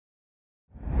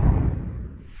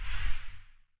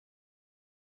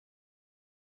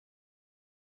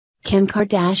Kim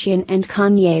Kardashian and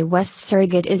Kanye West's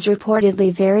surrogate is reportedly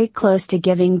very close to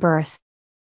giving birth.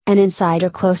 An insider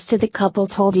close to the couple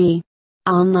told E!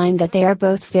 Online that they are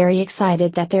both very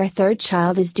excited that their third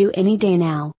child is due any day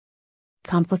now.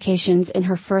 Complications in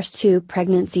her first two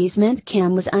pregnancies meant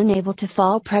Kim was unable to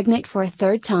fall pregnant for a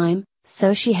third time,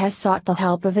 so she has sought the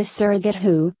help of a surrogate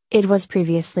who, it was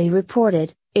previously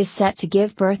reported, is set to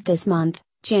give birth this month,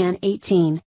 Jan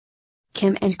 18.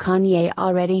 Kim and Kanye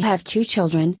already have two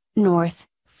children, North,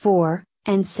 4,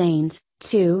 and Saint,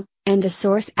 2, and the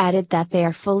source added that they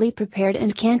are fully prepared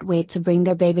and can't wait to bring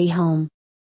their baby home.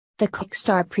 The Cook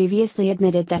star previously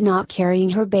admitted that not carrying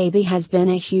her baby has been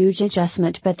a huge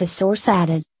adjustment, but the source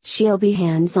added, she'll be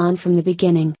hands-on from the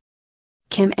beginning.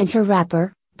 Kim and her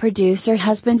rapper, producer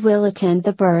husband will attend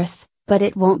the birth, but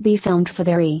it won't be filmed for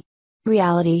their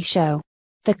reality show.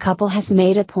 The couple has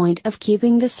made a point of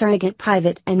keeping the surrogate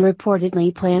private and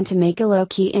reportedly plan to make a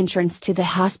low-key entrance to the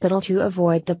hospital to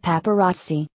avoid the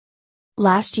paparazzi.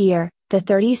 Last year, the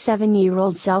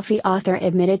 37-year-old selfie author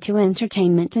admitted to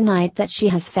Entertainment Tonight that she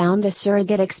has found the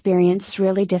surrogate experience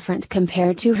really different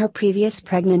compared to her previous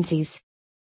pregnancies.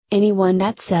 Anyone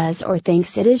that says or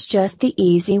thinks it is just the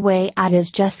easy way out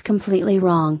is just completely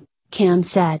wrong, Kim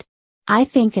said. I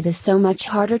think it is so much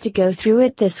harder to go through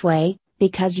it this way,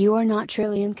 because you are not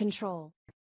truly in control.